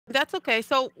That's okay.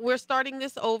 So we're starting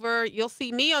this over. You'll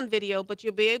see me on video, but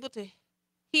you'll be able to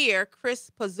hear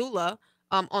Chris Pazula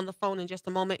on the phone in just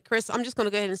a moment. Chris, I'm just going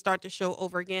to go ahead and start the show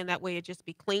over again. That way it just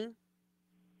be clean.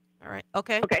 All right.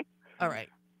 Okay. Okay. All right.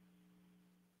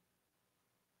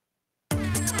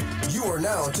 You are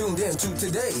now tuned in to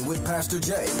Today with Pastor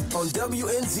Jay on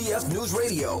WNZF News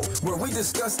Radio, where we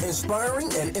discuss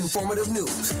inspiring and informative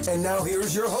news. And now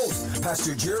here's your host,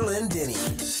 Pastor Jerlyn Denny.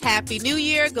 Happy New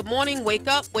Year. Good morning. Wake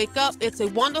up. Wake up. It's a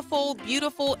wonderful,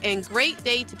 beautiful, and great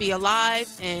day to be alive.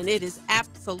 And it is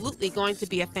absolutely going to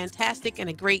be a fantastic and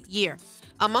a great year.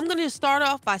 I'm going to start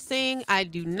off by saying I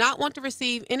do not want to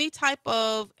receive any type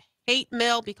of hate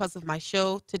mail because of my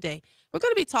show today. We're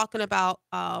going to be talking about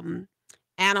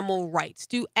animal rights.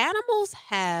 Do animals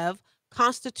have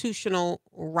constitutional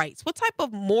rights? What type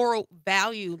of moral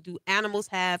value do animals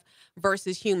have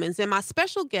versus humans? And my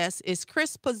special guest is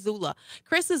Chris Pazula.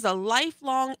 Chris is a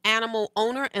lifelong animal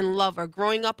owner and lover,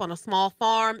 growing up on a small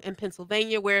farm in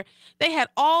Pennsylvania where they had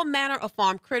all manner of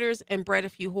farm critters and bred a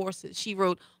few horses. She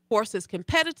rode horses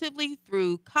competitively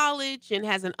through college and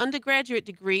has an undergraduate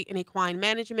degree in equine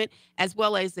management as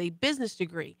well as a business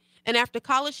degree. And after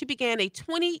college, she began a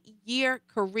 20-year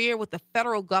career with the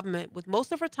federal government, with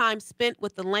most of her time spent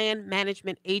with the land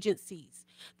management agencies,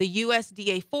 the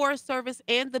USDA Forest Service,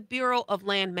 and the Bureau of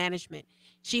Land Management.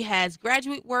 She has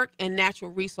graduate work in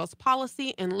natural resource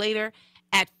policy, and later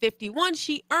at 51,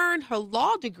 she earned her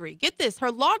law degree. Get this,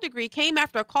 her law degree came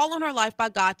after a call on her life by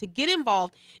God to get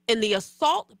involved in the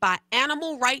assault by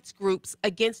animal rights groups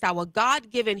against our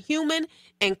God-given human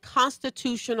and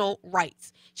constitutional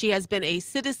rights. She has been a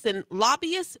citizen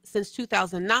lobbyist since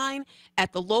 2009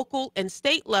 at the local and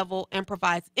state level and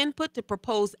provides input to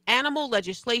propose animal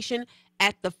legislation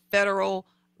at the federal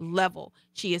level.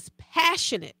 She is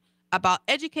passionate about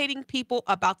educating people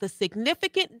about the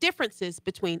significant differences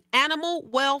between animal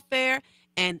welfare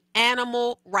and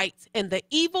animal rights and the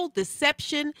evil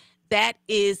deception that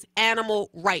is animal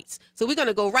rights. So we're going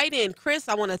to go right in. Chris,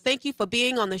 I want to thank you for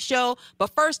being on the show. But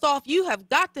first off, you have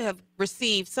got to have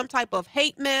received some type of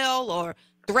hate mail or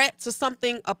threats or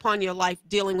something upon your life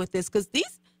dealing with this, because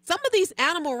some of these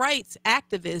animal rights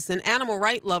activists and animal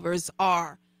right lovers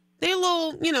they're a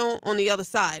little, on the other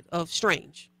side of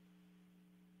strange.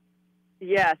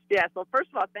 Yes, yes. Well, first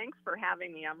of all, thanks for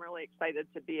having me. I'm really excited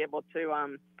to be able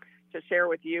to share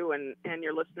with you and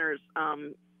your listeners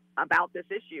about this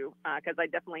issue because I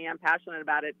definitely am passionate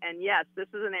about it. And yes, this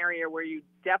is an area where you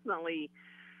definitely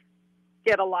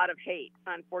get a lot of hate,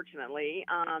 unfortunately.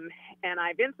 And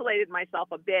I've insulated myself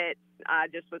a bit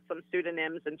just with some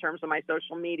pseudonyms in terms of my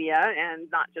social media and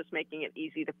not just making it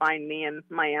easy to find me and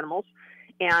my animals.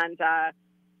 And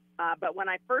but when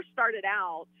I first started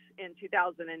out in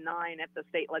 2009 at the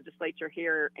state legislature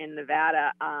here in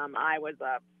Nevada, I was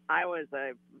a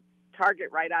target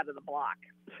right out of the block.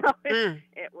 So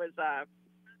it was a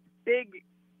big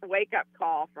wake up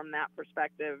call from that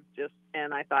perspective.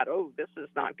 And I thought, oh, this is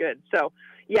not good. So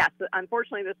yes,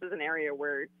 unfortunately, this is an area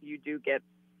where you do get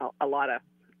a lot of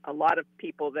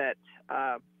people that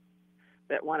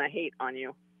want to hate on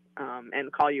you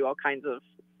and call you all kinds of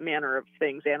manner of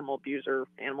things, animal abuser,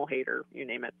 animal hater, you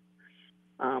name it.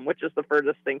 Which is the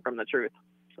furthest thing from the truth.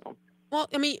 So. Well,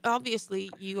 I mean,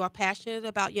 obviously you are passionate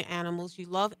about your animals. You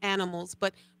love animals,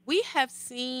 but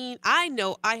I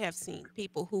know I have seen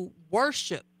people who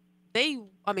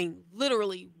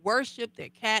literally worship their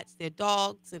cats, their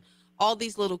dogs, and all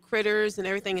these little critters and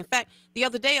everything. In fact, the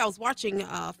other day I was watching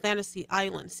Fantasy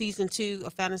Island, season 2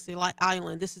 of Fantasy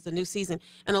Island. This is a new season.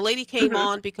 And a lady came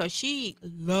on because she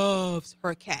loves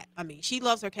her cat. I mean, she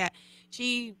loves her cat.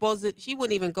 She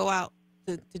wouldn't even go out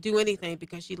to do anything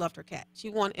because she loved her cat.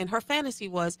 And her fantasy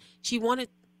was she wanted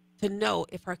to know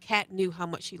if her cat knew how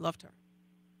much she loved her.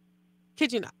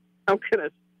 Kid you not. Oh,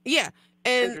 goodness. Yeah.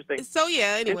 And so,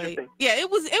 yeah, anyway, yeah, it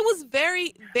was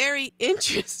very, very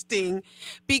interesting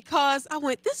because I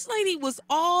went, this lady was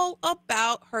all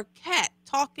about her cat,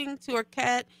 talking to her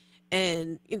cat,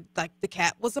 and like the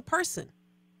cat was a person.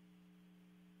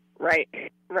 Right.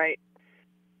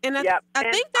 And I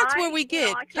think that's where we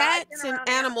get cats and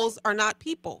animals are not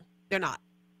people. They're not.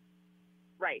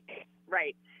 Right.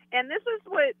 And this is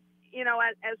what,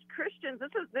 as Christians,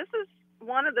 this is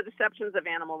one of the deceptions of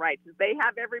animal rights. Is they've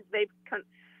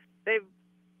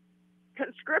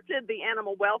conscripted the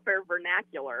animal welfare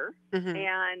vernacular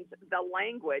and the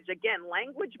language. Again,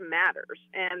 language matters.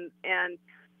 And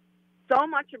so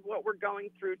much of what we're going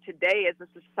through today as a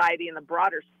society in the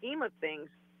broader scheme of things,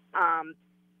 I'm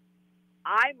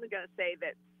going to say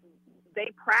that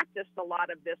they practiced a lot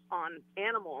of this on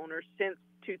animal owners since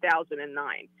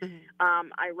 2009.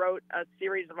 I wrote a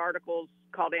series of articles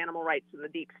called Animal Rights in the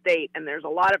Deep State, and there's a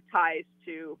lot of ties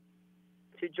to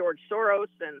George Soros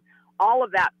and all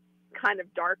of that kind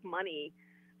of dark money.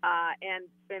 And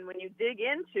when you dig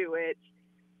into it,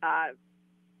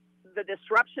 the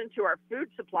disruption to our food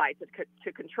supply,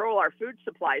 to control our food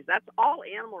supplies, that's all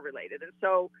animal related. And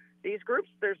so these groups,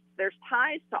 there's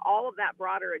ties to all of that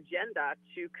broader agenda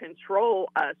to control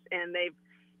us, and they've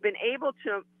been able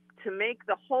to make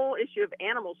the whole issue of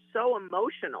animals so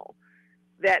emotional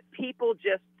that people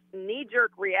just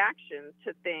knee-jerk reaction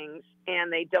to things,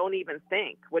 and they don't even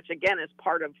think, which again is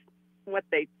part of what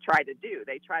they try to do.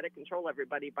 They try to control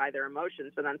everybody by their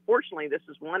emotions, and unfortunately this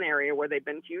is one area where they've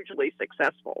been hugely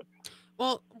successful.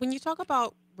 Well, when you talk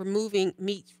about removing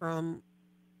meat from,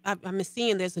 I'm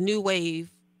seeing there's a new wave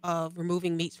of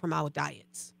removing meats from our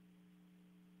diets.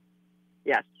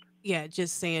 Yes. Yeah,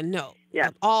 just saying no.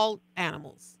 Yes. All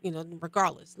animals,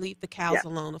 regardless, leave the cows Yes.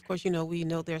 alone. Of course, we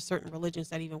know there are certain religions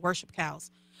that even worship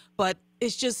cows, but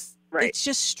it's just Right. it's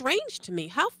just strange to me.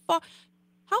 How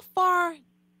far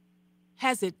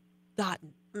has it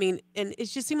gotten? I mean, and it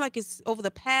just seemed like it's over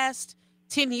the past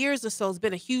 10 years or so, it's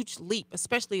been a huge leap,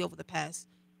 especially over the past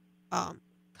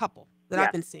couple that I've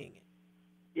Yes. been seeing it.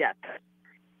 Yes.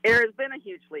 There has been a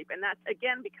huge leap, and that's,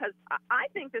 again, because I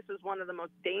think this is one of the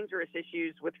most dangerous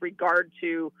issues with regard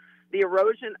to the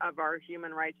erosion of our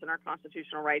human rights and our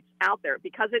constitutional rights out there,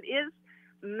 because it is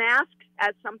masked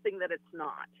as something that it's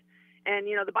not. And,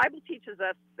 the Bible teaches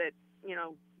us that,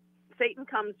 Satan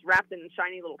comes wrapped in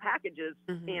shiny little packages,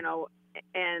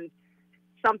 and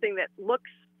something that looks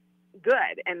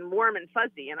good and warm and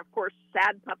fuzzy. And, of course,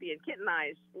 sad puppy and kitten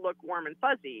eyes look warm and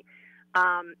fuzzy.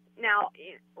 Now,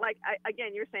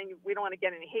 again, you're saying we don't want to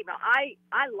get any hate mail. I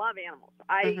love animals.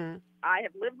 I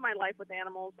have lived my life with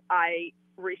animals. I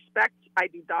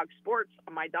do dog sports.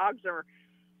 My dogs are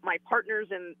my partners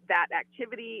in that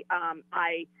activity.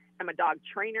 I am a dog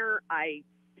trainer. I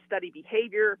study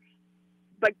behavior.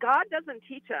 But God doesn't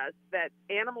teach us that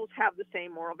animals have the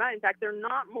same moral value. In fact, they're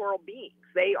not moral beings.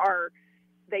 They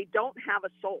don't have a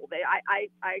soul. I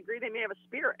agree they may have a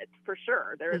spirit, for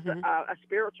sure. There's a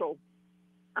spiritual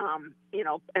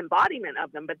embodiment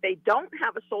of them, but they don't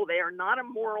have a soul. They are not a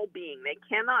moral being. They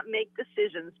cannot make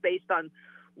decisions based on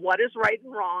what is right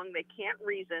and wrong. They can't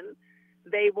reason.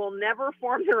 They will never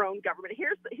form their own government.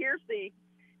 Here's the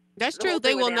That's true.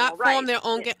 They will not form their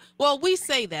own. Well, we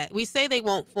say that. We say they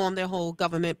won't form their whole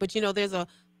government, but there's a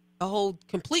whole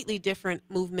completely different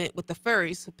movement with the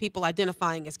furries, people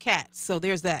identifying as cats. So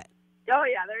there's that. Oh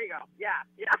yeah, there you go. Yeah.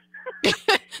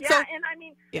 So, and I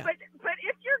mean, yeah. but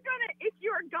if you're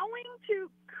going to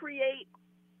create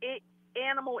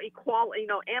animal equality,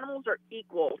 animals are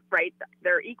equal, right?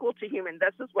 They're equal to humans.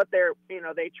 This is what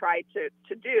they try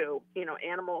to do.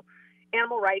 Animal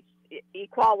rights,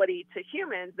 equality to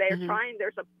humans. They're trying.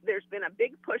 There's been a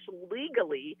big push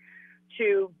legally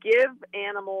to give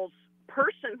animals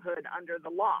personhood under the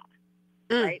law,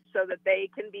 right? So that they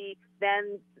can be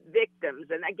then victims.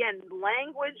 And again,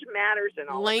 language matters in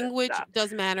all language of this stuff.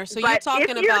 does matter. So But you're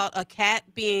talking about a cat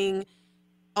being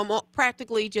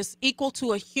practically just equal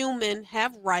to a human,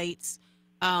 have rights.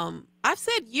 I've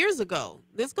said years ago,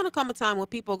 there's going to come a time where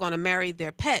people are going to marry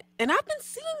their pet. And I've been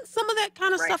seeing some of that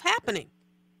kind of stuff happening.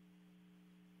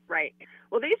 Right.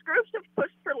 Well, these groups have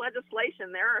pushed for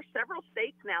legislation. There are several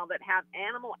states now that have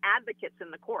animal advocates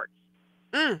in the courts.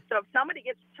 So if somebody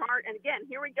gets charged, and again,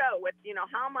 here we go with,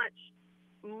 how much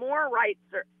more rights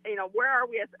are, where are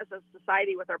we as a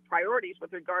society with our priorities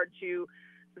with regard to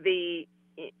the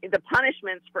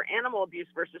punishments for animal abuse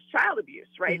versus child abuse,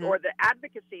 right? Or the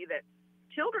advocacy that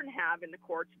children have in the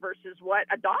courts versus what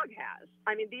a dog has.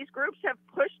 I mean, these groups have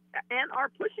pushed and are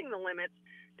pushing the limits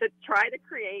to try to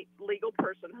create legal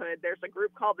personhood. There's a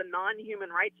group called the Non-Human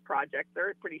Rights Project.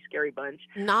 They're a pretty scary bunch.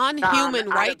 Non-Human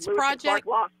Rights Project?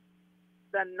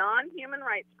 The Non-Human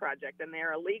Rights Project, and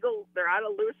they're illegal. They're out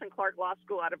of Lewis and Clark Law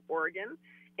School out of Oregon,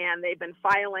 and they've been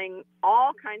filing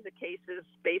all kinds of cases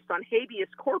based on habeas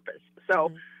corpus.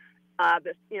 So,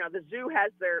 the zoo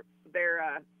has their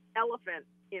elephant,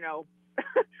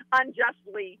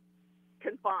 unjustly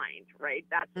confined, right?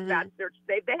 That's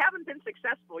they haven't been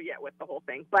successful yet with the whole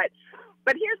thing. But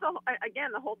here's the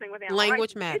whole thing with animal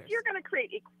language rights. matters. If you're going to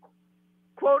create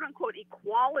quote unquote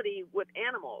equality with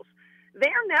animals,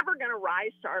 they're never going to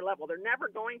rise to our level. They're never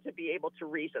going to be able to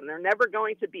reason. They're never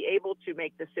going to be able to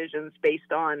make decisions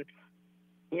based on,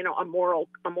 a moral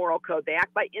code. They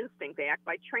act by instinct. They act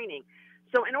by training.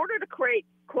 So in order to create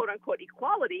quote unquote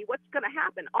equality, what's going to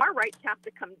happen? Our rights have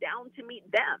to come down to meet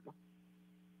them.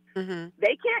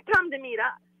 They can't come to meet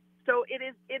us. So it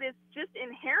is just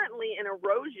inherently an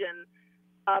erosion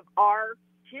of our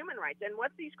human rights. And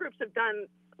what these groups have done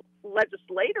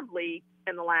legislatively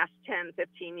in the last 10,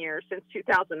 15 years, since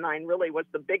 2009 really was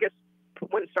the biggest,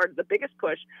 when it started the biggest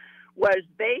push, was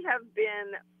they have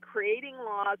been creating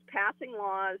laws, passing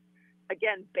laws,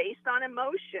 again, based on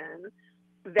emotion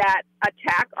that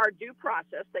attack our due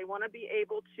process. They want to be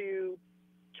able to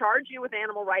charge you with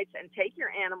animal rights and take your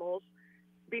animals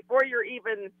before you're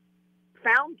even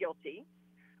found guilty.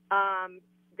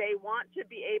 They want to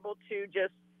be able to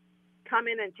just come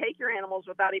in and take your animals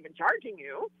without even charging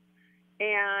you.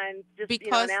 And just,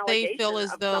 because an they feel as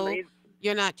though somebody,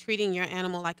 you're not treating your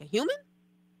animal like a human,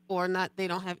 or not, they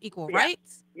don't have equal yeah,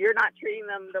 rights. you're not treating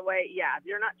them the way,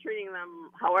 you're not treating them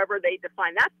however they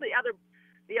define. That's the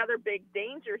other big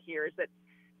danger here, is that,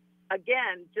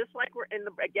 again, just like we're in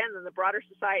the broader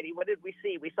society, what did we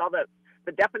see? We saw the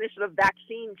definition of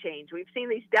vaccine change. We've seen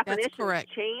these definitions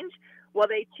change. Well,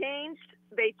 they changed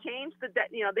they can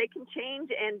change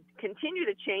and continue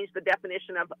to change the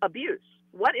definition of abuse.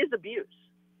 What is abuse?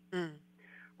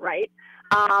 Right?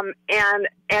 And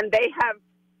they have,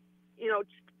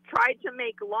 tried to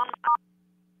make laws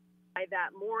that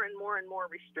more and more and more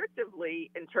restrictively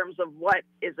in terms of what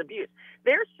is abuse.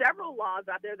 There's several laws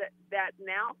out there that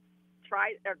now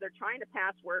they're trying to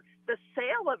pass where the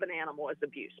sale of an animal is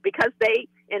abuse, because they,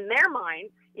 in their mind,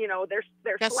 they're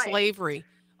That's slaves. slavery.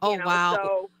 Oh, wow.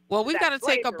 So well, we've got to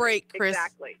take a break, Chris.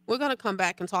 Exactly. We're going to come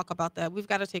back and talk about that. We've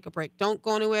got to take a break. Don't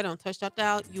go anywhere. Don't touch that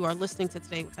dial. You are listening to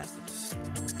Today with Pastor Jay.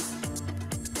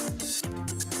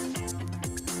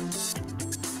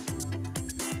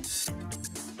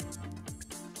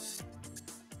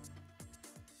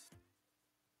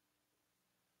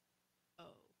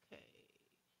 Okay.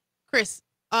 Chris,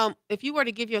 if you were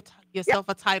to give yourself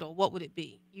a title, what would it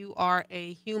be? You are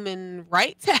a human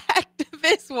rights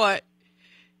activist? What?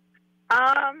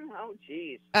 Oh,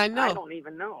 geez. I know. I don't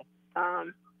even know.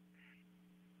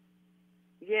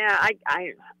 Yeah, I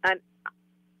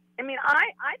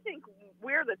think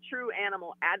we're the true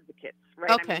animal advocates,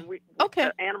 right? Okay. I mean, we're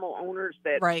the animal owners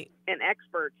and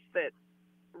experts that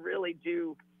really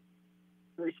do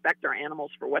respect our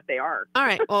animals for what they are. All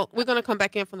right. Well, we're going to come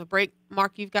back in from the break.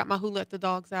 Mark, you've got my Who Let the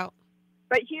Dogs Out.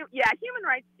 But human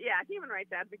rights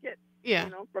advocate. Yeah.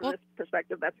 From this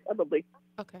perspective, that's probably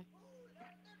okay.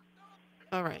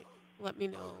 All right. Let me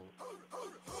know.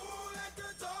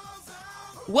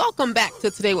 Welcome back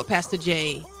to Today with Pastor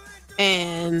Jay.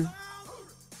 And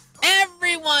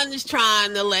everyone's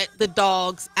trying to let the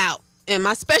dogs out. And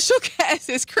my special guest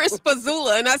is Chris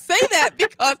Pazula. And I say that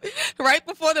because right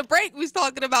before the break, we was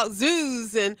talking about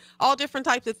zoos and all different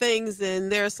types of things.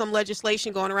 And there's some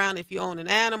legislation going around if you own an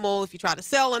animal, if you try to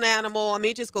sell an animal. I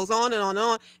mean, it just goes on and on and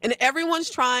on. And everyone's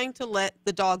trying to let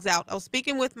the dogs out. I was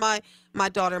speaking with my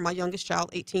daughter, my youngest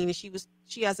child, 18, and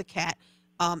she has a cat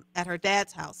at her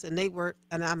dad's house. And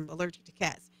I'm allergic to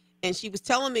cats. And she was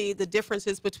telling me the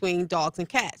differences between dogs and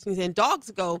cats. And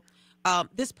dogs go,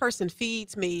 this person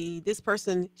feeds me, this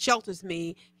person shelters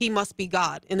me, he must be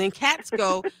God. And then cats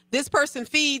go, this person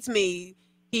feeds me,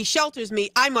 he shelters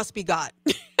me, I must be God.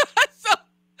 So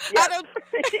yes.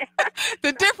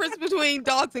 The difference between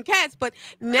dogs and cats. But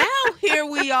now here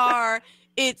we are.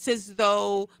 It's as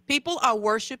though people are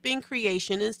worshiping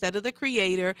creation instead of the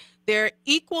creator. They're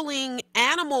equaling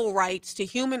animal rights to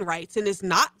human rights, and it's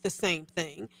not the same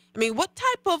thing. I mean, what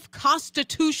type of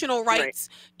constitutional rights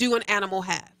do an animal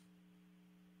have?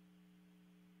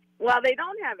 Well, they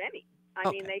don't have any.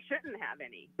 I mean, they shouldn't have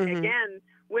any. Mm-hmm. Again,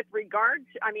 with regard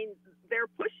to, they're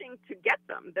pushing to get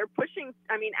them. They're pushing,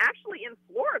 actually in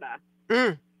Florida.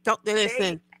 Don't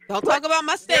listen. Don't talk about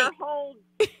my state. Go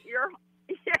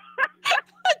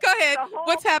ahead.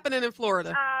 What's happening in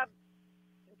Florida?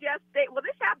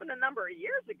 This happened a number of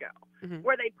years ago,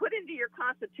 where they put into your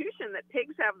constitution that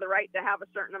pigs have the right to have a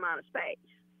certain amount of space.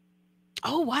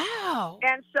 Oh, wow.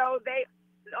 And so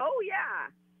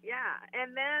yeah.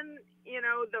 And then,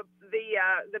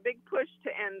 the big push to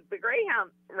end the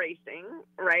greyhound racing,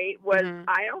 right, was,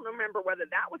 I don't remember whether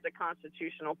that was a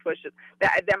constitutional push.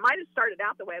 That might have started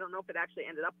out that way. I don't know if it actually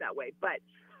ended up that way. But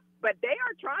they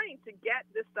are trying to get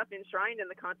this stuff enshrined in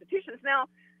the constitutions. Now,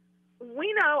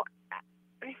 we know,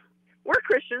 we're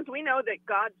Christians. We know that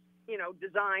God's,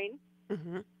 design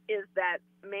is that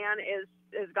man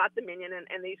has got dominion,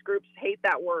 and these groups hate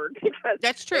that word because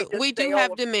that's true. We do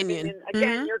have dominion.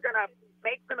 Again, you're going to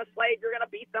make them a slave. You're going to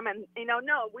beat them, and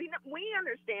no, we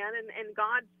understand, and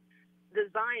God's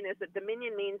design is that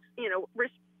dominion means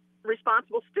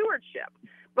responsible stewardship.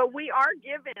 But we are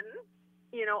given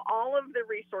all of the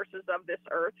resources of this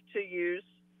earth to use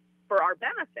for our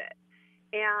benefit,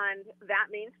 and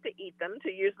that means to eat them,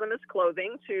 to use them as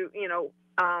clothing, to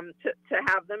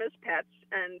have them as pets,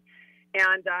 and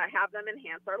have them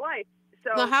enhance our life.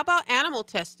 Now, how about animal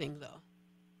testing, though?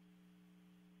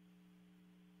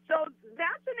 So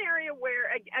that's an area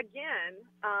where, again,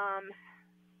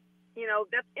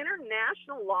 that's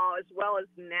international law as well as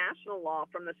national law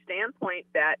from the standpoint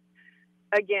that,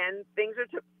 again,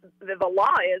 the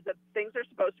law is that things are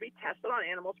supposed to be tested on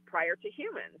animals prior to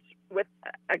humans.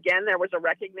 Again, there was a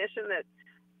recognition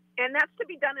and that's to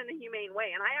be done in a humane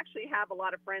way. And I actually have a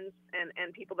lot of friends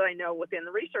and people that I know within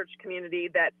the research community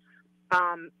that,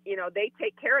 they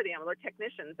take care of the animal. They're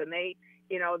technicians, and they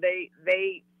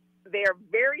are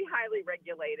very highly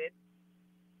regulated.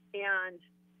 And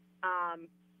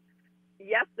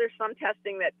yes, there's some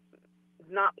testing that's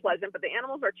not pleasant, but the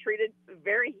animals are treated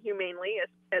very humanely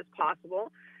as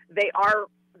possible.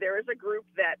 There is a group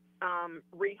that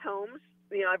rehomes.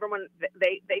 Everyone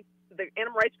the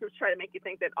animal rights groups try to make you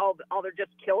think that they're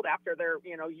just killed after they're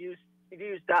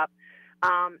used up.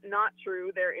 Not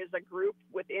true. There is a group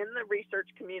within the research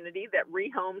community that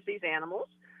rehomes these animals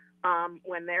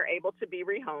when they're able to be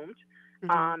rehomed,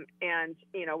 and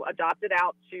adopted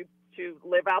out to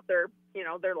live out their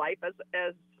life as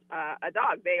a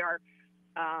dog. They are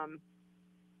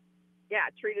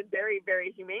treated very,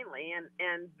 very humanely,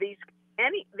 and the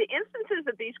instances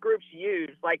that these groups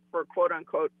use, like for quote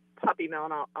unquote puppy mill,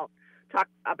 and I'll talk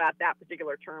about that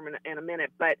particular term in a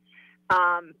minute, but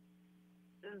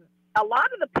a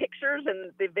lot of the pictures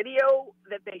and the video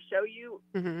that they show you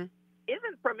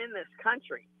isn't from in this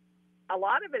country. A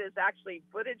lot of it is actually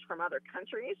footage from other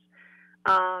countries,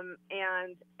 and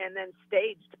then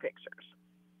staged pictures.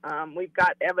 We've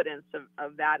got evidence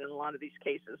of that in a lot of these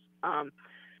cases.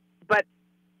 But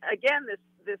again,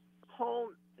 this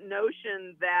whole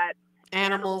notion that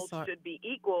animals should be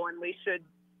equal and we should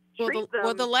treat them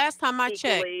well, the last time I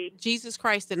equally. checked, Jesus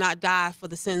Christ did not die for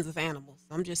the sins of animals.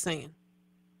 I'm just saying.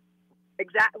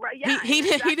 Exactly. Right. Yeah. He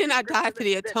did not die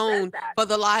to atone for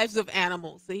the lives of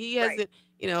animals. So he hasn't.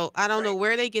 I don't know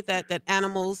where they get that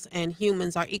animals and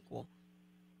humans are equal.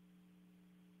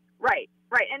 Right.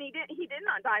 And he did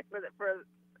not die for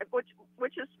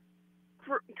which is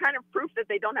kind of proof that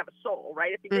they don't have a soul,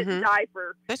 right? If he didn't die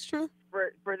for that's true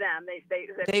for them,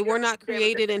 they were not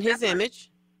created in his image.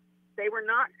 They were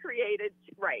not created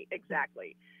right,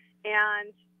 exactly,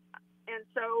 and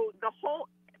so the whole.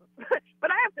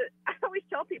 But I always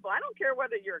tell people, I don't care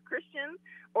whether you're a Christian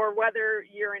or whether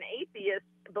you're an atheist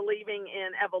believing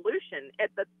in evolution.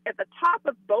 At the top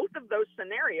of both of those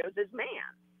scenarios is man.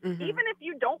 Even if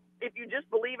you just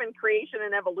believe in creation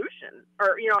and evolution,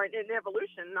 or in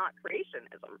evolution, not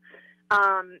creationism,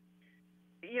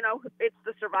 it's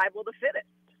the survival of the fittest.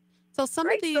 So some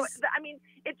of these,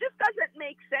 it just doesn't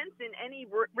make sense in any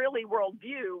really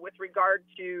worldview with regard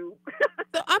to.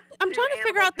 So I'm trying to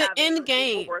figure out the end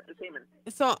game.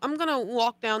 So I'm gonna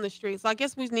walk down the street. So I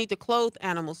guess we need to clothe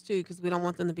animals too, because we don't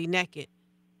want them to be naked,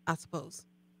 I suppose,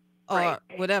 or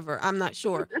whatever. I'm not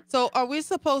sure. So are we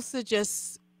supposed to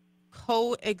just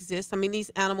coexist? I mean,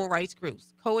 these animal rights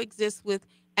groups coexist with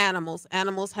animals.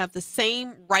 Animals have the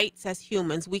same rights as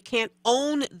humans. We can't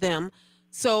own them.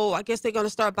 So I guess they're going to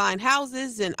start buying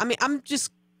houses. And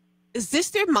is this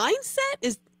their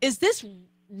mindset? Is this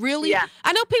really? Yeah.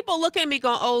 I know people look at me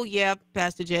going, oh yeah,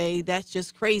 Pastor Jay, that's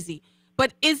just crazy.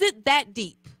 But is it that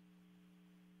deep?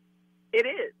 It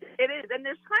is. And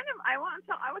there's I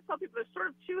always tell people there's sort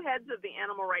of two heads of the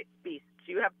animal rights beast.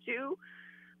 You have two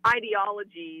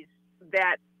ideologies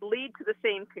that lead to the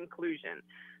same conclusion.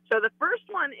 So the first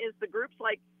one is the groups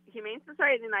like Humane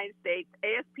Society of the United States,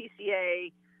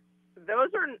 ASPCA.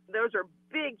 Those are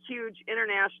big, huge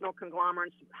international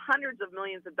conglomerates, hundreds of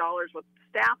millions of dollars with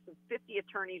staffs of 50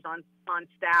 attorneys on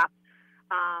staff.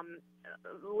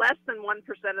 Less than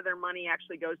 1% of their money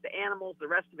actually goes to animals. The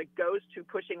rest of it goes to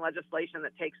pushing legislation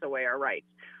that takes away our rights.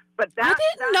 But I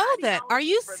didn't know that. Are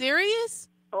you serious?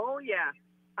 Oh, yeah.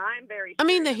 I'm very serious. I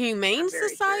mean, the Humane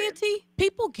Society?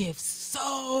 People give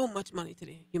so much money to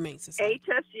the Humane Society.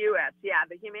 HSUS, yeah,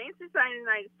 the Humane Society of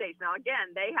the United States. Now,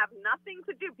 again, they have nothing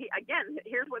to do. Again,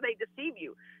 here's where they deceive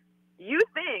you. You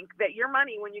think that your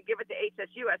money, when you give it to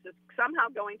HSUS, is somehow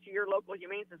going to your local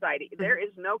Humane Society. There is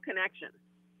no connection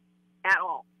at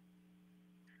all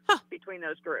between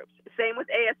those groups. Same with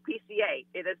ASPCA.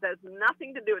 It has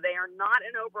nothing to do. They are not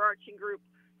an overarching group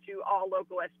to all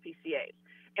local SPCAs.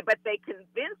 But they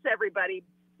convince everybody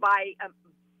by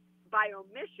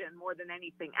omission more than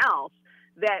anything else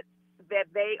that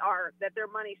their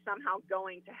money's somehow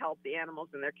going to help the animals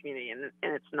in their community, and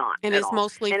it's not. And it's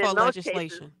mostly for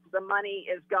legislation. Cases, the money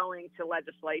is going to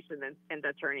legislation and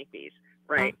attorney fees,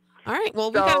 right? All right. Well,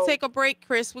 we got to take a break,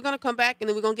 Chris. We're going to come back, and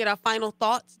then we're going to get our final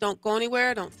thoughts. Don't go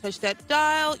anywhere. Don't touch that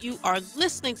dial. You are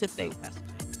listening to Today with Pastor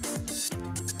Jay.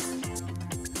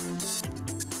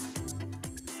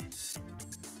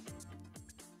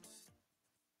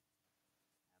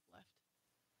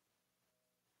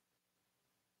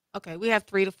 Okay, we have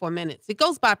 3 to 4 minutes. It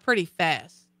goes by pretty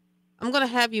fast. I'm gonna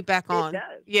have you back It on. does.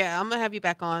 Yeah, I'm gonna have you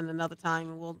back on another time,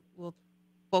 and we'll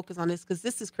focus on this because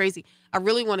this is crazy. I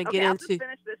really want to get Okay, I'll just into.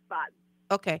 finish this spot.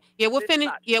 Okay, yeah, we'll This finish.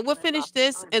 spot, Yeah, we'll and then finish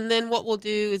this, I'll and then what we'll do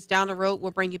is down the road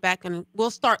we'll bring you back, and we'll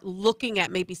start looking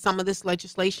at maybe some of this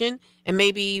legislation and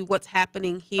maybe what's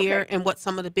happening okay. here and what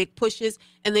some of the big pushes,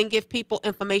 and then give people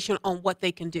information on what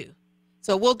they can do.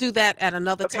 So we'll do that at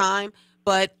another Okay. time.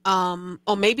 But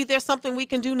or maybe there's something we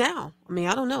can do now. I mean,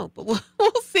 I don't know, but we'll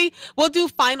see. We'll do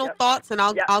final Yep. thoughts, and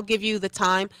I'll Yep. I'll give you the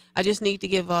time. I just need to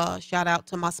give a shout out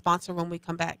to my sponsor when we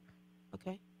come back.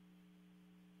 Okay.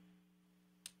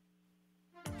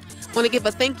 Want to give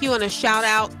a thank you and a shout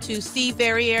out to Steve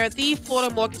Verrier,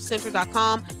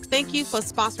 theFloridaMortgageCenter.com. Thank you for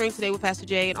sponsoring Today with Pastor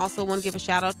Jay, and also want to give a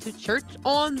shout out to Church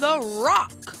on the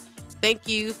Rock. Thank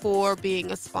you for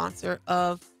being a sponsor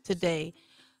of today.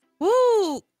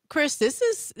 Woo, Chris, this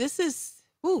is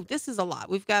a lot.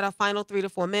 We've got a final 3 to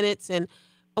 4 minutes, and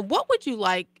what would you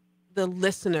like the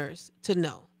listeners to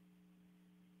know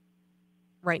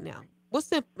right now? What's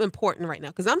important right now?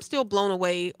 Because I'm still blown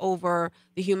away over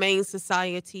the Humane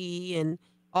Society and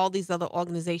all these other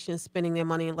organizations spending their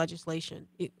money in legislation.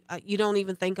 You don't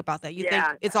even think about that. You think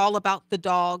Yeah. it's all about the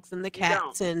dogs and the You don't.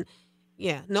 cats, and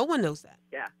yeah, no one knows that.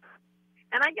 Yeah.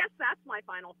 And I guess that's my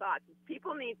final thought.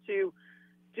 People need to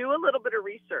do a little bit of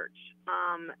research.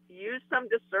 Use some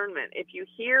discernment. If you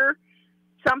hear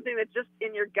something that's just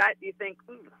in your gut, you think,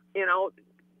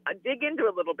 dig into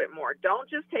a little bit more. Don't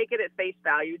just take it at face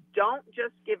value. Don't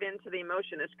just give in to the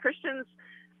emotion. As Christians,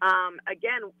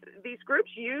 again, these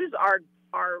groups use our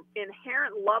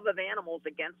inherent love of animals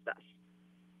against us,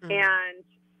 and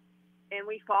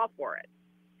we fall for it.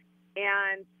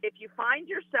 And if you find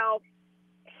yourself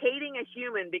hating a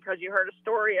human because you heard a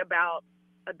story about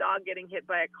a dog getting hit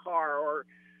by a car, or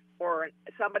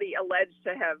somebody alleged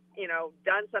to have,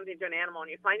 done something to an animal,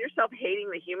 and you find yourself hating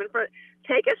the human for it,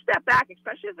 take a step back,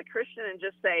 especially as a Christian, and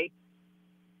just say,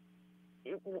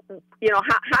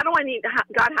 how do I need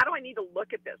to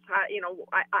look at this?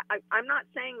 I'm not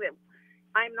saying that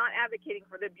I'm not advocating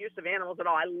for the abuse of animals at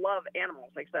all. I love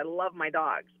animals. Like I said, I love my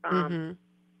dogs.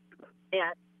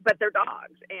 But they're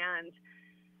dogs, and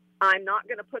I'm not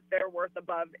going to put their worth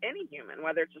above any human,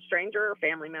 whether it's a stranger or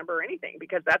family member or anything,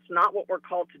 because that's not what we're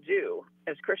called to do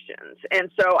as Christians.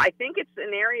 And so I think it's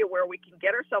an area where we can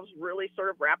get ourselves really sort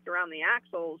of wrapped around the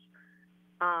axles,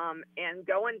 and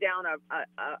going down a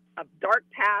dark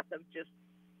path of just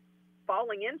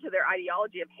falling into their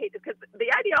ideology of hate, because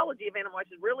the ideology of animal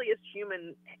rights really is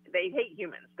human. They hate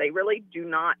humans. They really do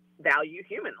not value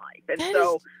human life. And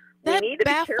we need to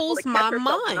be careful to catch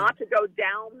ourselves not to go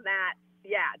down that.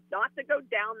 Yeah, not to go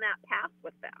down that path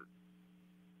with them.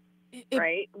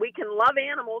 Right? We can love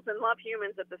animals and love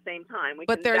humans at the same time.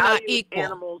 But they're not equal.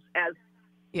 Animals as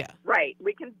right.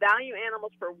 We can value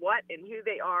animals for what and who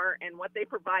they are and what they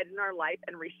provide in our life,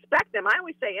 and respect them. I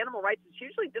always say animal rights is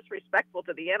usually disrespectful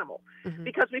to the animal,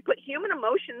 because we put human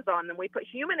emotions on them. We put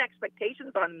human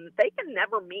expectations on them that they can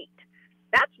never meet.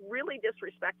 That's really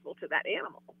disrespectful to that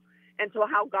animal and to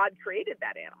how God created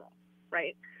that animal.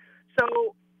 Right?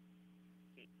 So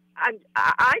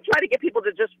I try to get people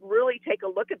to just really take a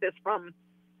look at this from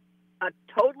a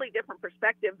totally different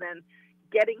perspective than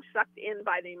getting sucked in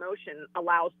by the emotion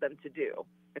allows them to do,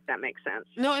 if that makes sense.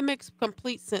 No, it makes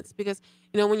complete sense, because,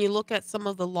 when you look at some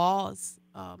of the laws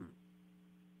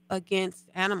against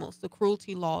animals, the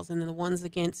cruelty laws and the ones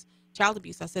against child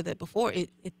abuse, I said that before, it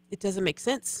doesn't make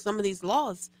sense. Some of these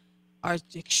laws are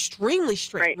extremely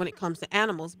strict when it comes to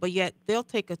animals, but yet they'll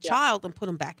take a child and put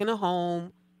them back in a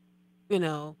home,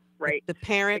 the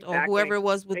parent or whoever it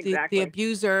was with the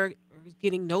abuser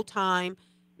getting no time.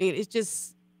 I mean, it's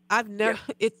just, I've never,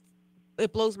 it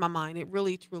blows my mind. It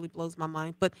really, truly blows my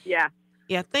mind. But yeah,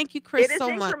 thank you, Chris,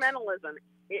 so much.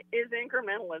 It is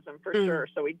incrementalism for sure.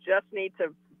 So we just need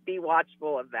to be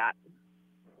watchful of that.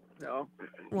 So,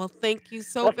 well, thank you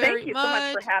so very much. So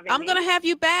much for having me. I'm going to have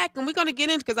you back, and we're going to get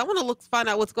into, because I want to find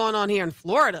out what's going on here in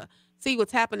Florida. See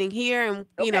what's happening here, and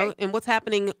and what's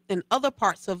happening in other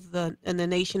parts of the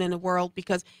nation and the world,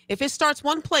 because if it starts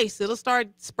one place, it'll start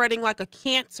spreading like a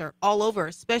cancer all over,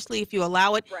 especially if you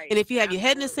allow it. And if you have your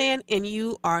head in the sand and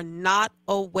you are not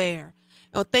aware.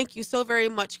 Oh, thank you so very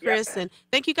much, Chris. And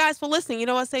thank you guys for listening.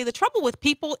 I say the trouble with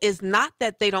people is not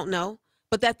that they don't know,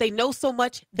 but that they know so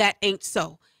much that ain't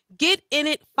so. Get in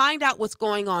it, find out what's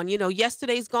going on.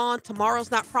 Yesterday's gone,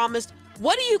 tomorrow's not promised.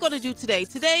 What are you going to do today?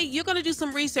 Today, you're going to do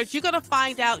some research. You're going to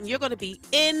find out, and you're going to be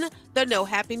in the know.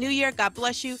 Happy New Year. God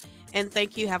bless you. And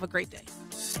thank you. Have a great day.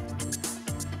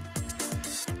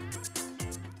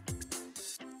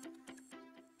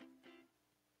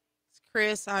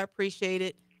 Chris, I appreciate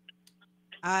it.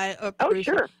 I Oh, appreciate.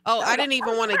 sure. Oh, No, I no. didn't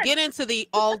even want to get into the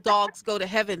all dogs go to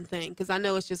heaven thing because I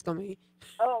know it's just gonna be.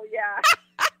 Oh, yeah.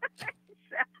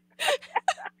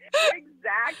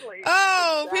 Exactly.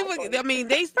 Oh, Exactly. people. I mean,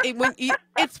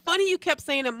 it's funny you kept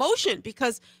saying emotion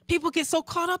because people get so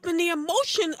caught up in the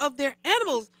emotion of their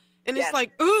animals, and it's Yes.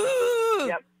 like, ooh,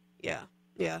 Yep. yeah,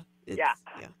 yeah, Yeah.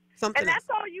 something And that's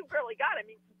else. all you've really got. I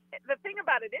mean, the thing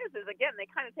about it is again, they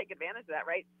kind of take advantage of that,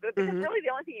 right? Because Mhm. really, the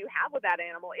only thing you have with that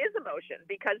animal is emotion,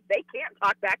 because they can't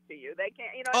talk back to you. They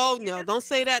can't, you know. Oh You no, just, don't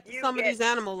say that to you some of get, these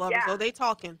animal lovers. yeah. Oh, they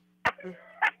talking. Mm.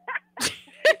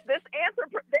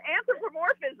 The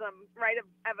anthropomorphism, right, of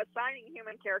assigning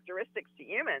human characteristics to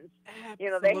humans. Absolutely.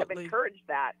 You know, they have encouraged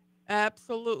that.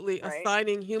 Absolutely. Right?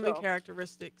 Assigning human So,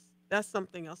 characteristics. That's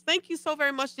something else. Thank you so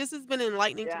very much. This has been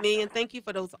enlightening to yeah. me, and thank you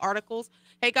for those articles.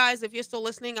 Hey guys, if you're still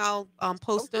listening, I'll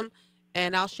post them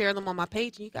and I'll share them on my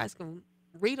page, and you guys can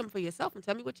read them for yourself and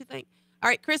tell me what you think. All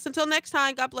right, Chris, until next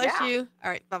time, God bless Yeah. you. All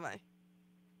right, bye-bye.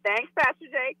 Thanks, Pastor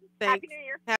Jake. Thanks. Happy New Year.